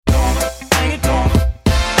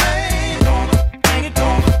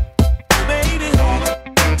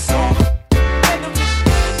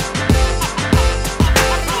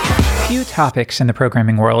topics in the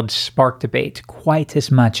programming world spark debate quite as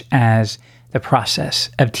much as the process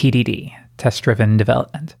of TDD, test-driven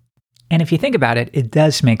development. And if you think about it, it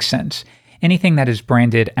does make sense. Anything that is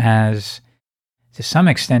branded as, to some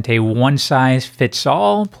extent, a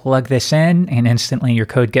one-size-fits-all, plug this in and instantly your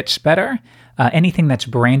code gets better, anything that's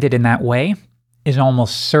branded in that way is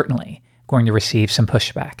almost certainly going to receive some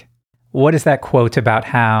pushback. What is that quote about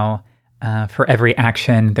how for every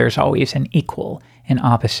action, there's always an equal and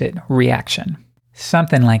opposite reaction?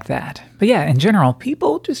 Something like that. But yeah, in general,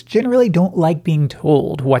 people just generally don't like being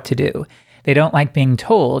told what to do. They don't like being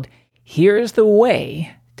told, here's the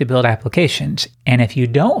way to build applications, and if you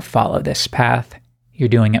don't follow this path, you're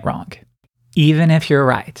doing it wrong. Even if you're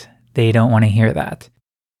right, they don't want to hear that.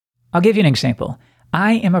 I'll give you an example.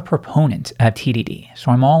 I am a proponent of TDD,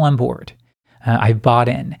 so I'm all on board. I've bought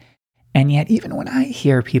in. And yet, even when I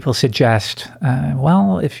hear people suggest,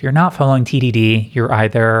 well, if you're not following TDD, you're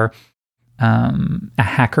either a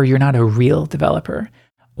hacker, you're not a real developer,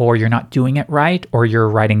 or you're not doing it right, or you're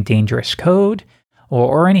writing dangerous code,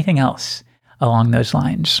 or anything else along those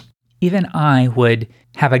lines. Even I would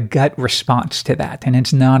have a gut response to that, and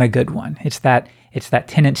it's not a good one. It's that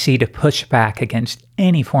tendency to push back against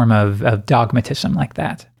any form of dogmatism like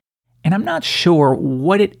that. And I'm not sure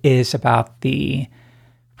what it is about the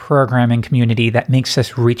programming community that makes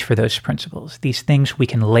us reach for those principles, these things we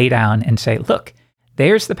can lay down and say, look,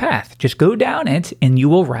 there's the path. Just go down it and you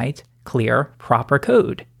will write clear, proper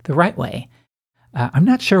code the right way. I'm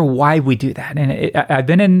not sure why we do that. And I've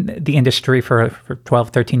been in the industry for 12,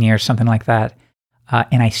 13 years, something like that.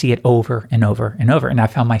 And I see it over and over and over. And I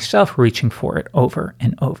found myself reaching for it over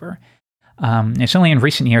and over. It's only in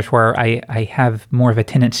recent years where I have more of a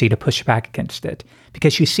tendency to push back against it,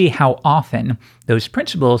 because you see how often those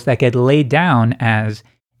principles that get laid down as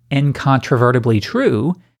incontrovertibly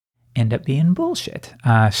true end up being bullshit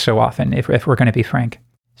so often, if we're going to be frank.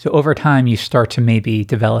 So over time, you start to maybe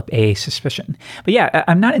develop a suspicion. But yeah,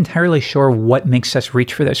 I'm not entirely sure what makes us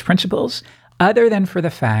reach for those principles, other than for the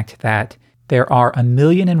fact that there are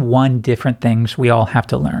 1,000,001 different things we all have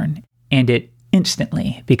to learn, and it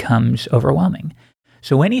instantly becomes overwhelming.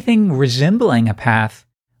 So anything resembling a path,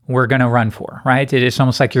 we're going to run for, right? It's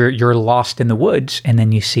almost like you're lost in the woods, and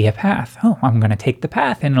then you see a path. Oh, I'm going to take the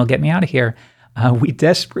path, and it'll get me out of here. We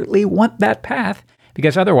desperately want that path,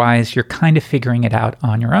 because otherwise you're kind of figuring it out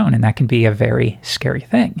on your own, and that can be a very scary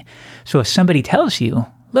thing. So if somebody tells you,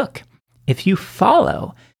 look, if you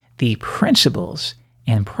follow the principles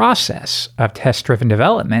and process of test-driven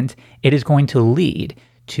development, it is going to lead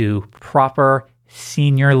to proper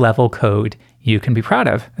senior level code you can be proud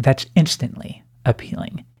of, that's instantly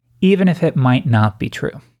appealing, even if it might not be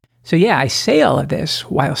true. So yeah, I say all of this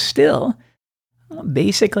while still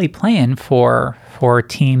basically playing for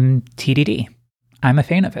Team TDD. I'm a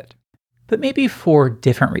fan of it, but maybe for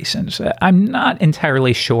different reasons. I'm not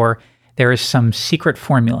entirely sure there is some secret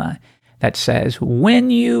formula that says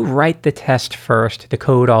when you write the test first, the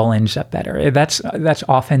code all ends up better. That's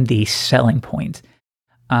often the selling point,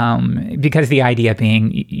 because the idea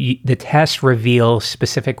being the test reveals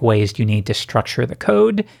specific ways you need to structure the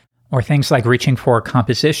code, or things like reaching for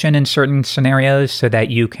composition in certain scenarios so that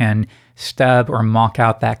you can stub or mock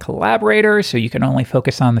out that collaborator so you can only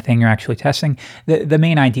focus on the thing you're actually testing. The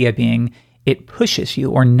main idea being it pushes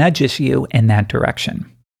you or nudges you in that direction.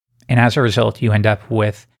 And as a result, you end up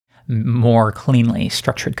with more cleanly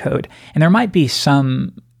structured code. And there might be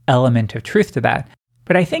some element of truth to that.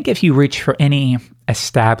 But I think if you reach for any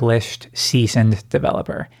established, seasoned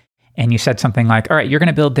developer, and you said something like, all right, you're going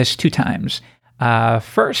to build this 2 times.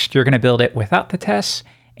 First, you're going to build it without the tests.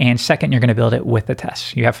 And second, you're going to build it with the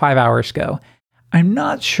tests. You have 5 hours go. I'm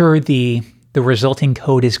not sure the resulting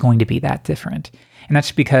code is going to be that different. And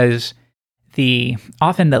that's because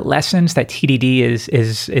often the lessons that TDD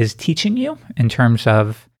is teaching you in terms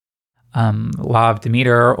of law of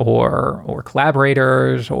Demeter or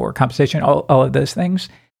collaborators or composition, all of those things,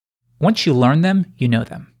 once you learn them, you know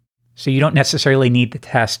them. So you don't necessarily need the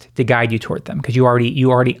test to guide you toward them, because you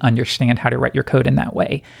already understand how to write your code in that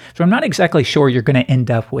way. So I'm not exactly sure you're going to end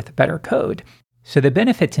up with better code. So the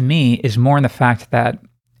benefit to me is more in the fact that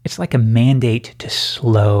it's like a mandate to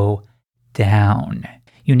slow down.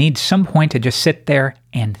 You need some point to just sit there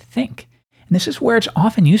and think. And this is where it's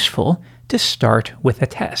often useful to start with a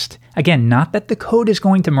test. Again, not that the code is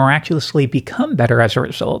going to miraculously become better as a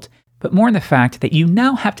result, but more in the fact that you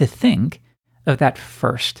now have to think of that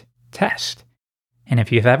first test. And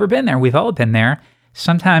if you've ever been there, we've all been there,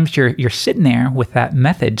 sometimes you're sitting there with that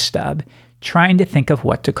method stub trying to think of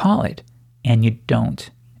what to call it, and you don't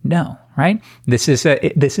know, right? This is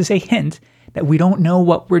a hint that we don't know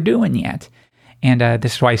what we're doing yet. And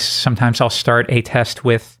this is why sometimes I'll start a test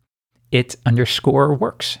with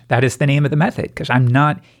it_works. That is the name of the method, because I'm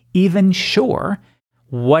not even sure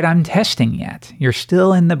what I'm testing yet. You're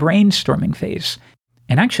still in the brainstorming phase.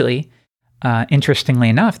 And actually, interestingly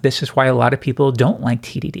enough, this is why a lot of people don't like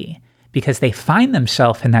TDD, because they find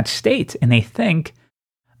themselves in that state and they think,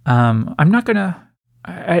 I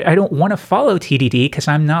don't want to follow TDD because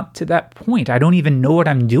I'm not to that point. I don't even know what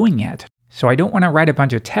I'm doing yet. So I don't want to write a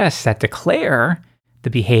bunch of tests that declare the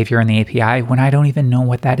behavior in the API when I don't even know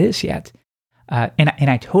what that is yet. And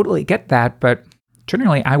I totally get that, but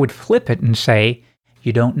generally I would flip it and say,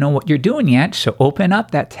 you don't know what you're doing yet, so open up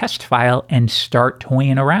that test file and start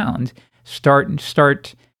toying around.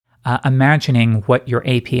 Start imagining what your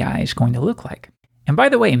API is going to look like. And by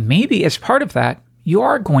the way, maybe as part of that, you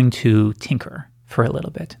are going to tinker for a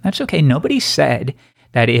little bit. That's okay. Nobody said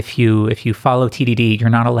that if you follow TDD, you're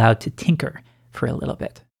not allowed to tinker for a little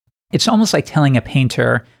bit. It's almost like telling a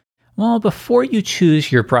painter, well, before you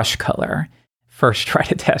choose your brush color, first try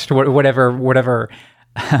to test whatever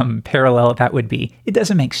parallel that would be. It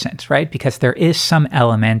doesn't make sense, right? Because there is some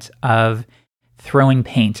element of throwing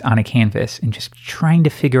paint on a canvas and just trying to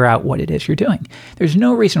figure out what it is you're doing. There's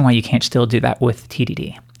no reason why you can't still do that with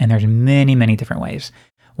TDD. And there's many, many different ways.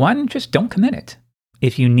 One, just don't commit it.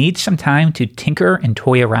 If you need some time to tinker and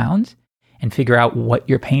toy around and figure out what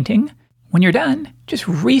you're painting, when you're done, just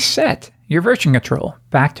reset your version control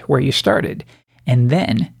back to where you started, and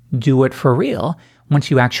then do it for real once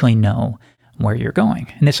you actually know where you're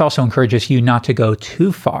going. And this also encourages you not to go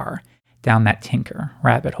too far down that tinker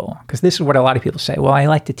rabbit hole, because this is what a lot of people say. Well, I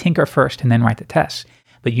like to tinker first and then write the tests.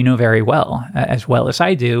 But you know very well as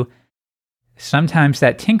I do, sometimes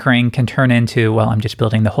that tinkering can turn into, well, I'm just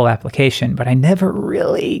building the whole application, but I never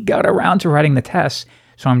really got around to writing the tests,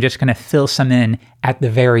 so I'm just going to fill some in at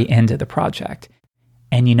the very end of the project.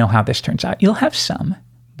 And you know how this turns out. You'll have some,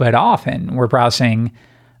 but often we're browsing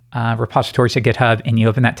repositories at GitHub, and you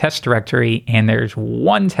open that test directory, and there's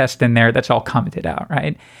one test in there that's all commented out,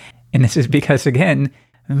 right? And this is because, again,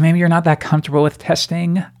 maybe you're not that comfortable with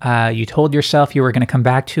testing. You told yourself you were going to come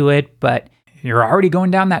back to it, but you're already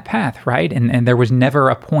going down that path, right? And there was never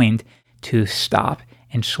a point to stop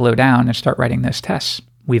and slow down and start writing those tests.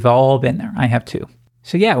 We've all been there. I have too.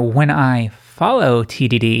 So yeah, when I follow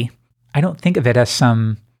TDD, I don't think of it as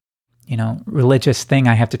some, religious thing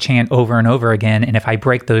I have to chant over and over again. And if I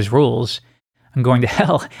break those rules, I'm going to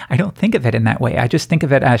hell. I don't think of it in that way. I just think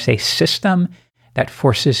of it as a system that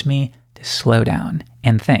forces me to slow down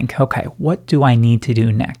and think, okay, what do I need to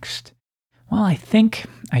do next? Well, I think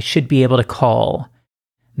I should be able to call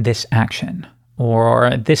this action,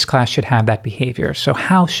 or this class should have that behavior. So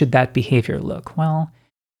how should that behavior look? Well,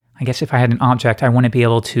 I guess if I had an object, I want to be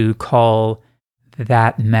able to call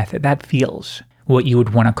that method. That feels what you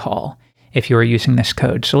would want to call if you were using this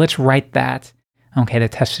code. So let's write that. Okay, the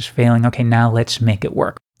test is failing. Okay, now let's make it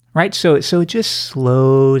work, right? So it just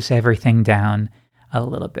slows everything down a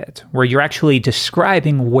little bit, where you're actually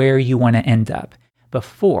describing where you want to end up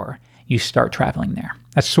before you start traveling there.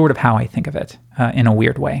 That's sort of how I think of it in a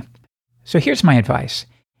weird way. So here's my advice.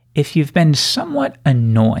 If you've been somewhat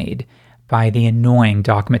annoyed by the annoying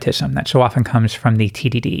dogmatism that so often comes from the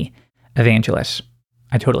TDD evangelists,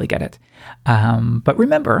 I totally get it. But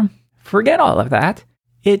remember, forget all of that.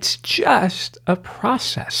 It's just a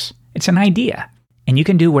process. It's an idea, and you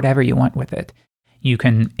can do whatever you want with it. You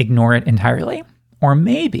can ignore it entirely, or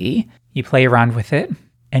maybe you play around with it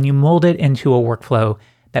and you mold it into a workflow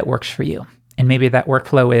that works for you. And maybe that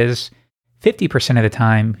workflow is 50% of the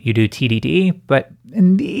time you do TDD, but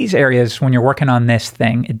in these areas, when you're working on this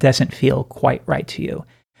thing, it doesn't feel quite right to you.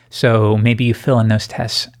 So maybe you fill in those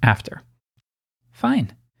tests after.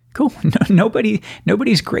 Fine. Cool.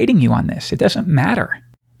 Nobody's grading you on this. It doesn't matter.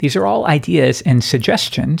 These are all ideas and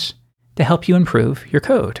suggestions to help you improve your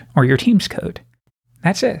code or your team's code.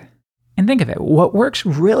 That's it. And think of it. What works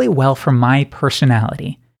really well for my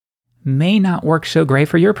personality may not work so great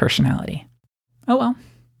for your personality. Oh well,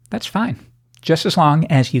 that's fine. Just as long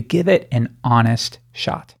as you give it an honest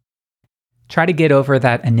shot. Try to get over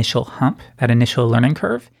that initial hump, that initial learning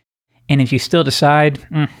curve. And if you still decide,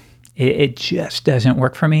 it just doesn't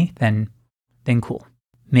work for me, then cool.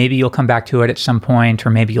 Maybe you'll come back to it at some point, or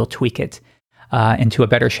maybe you'll tweak it into a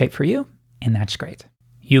better shape for you, and that's great.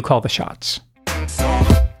 You call the shots.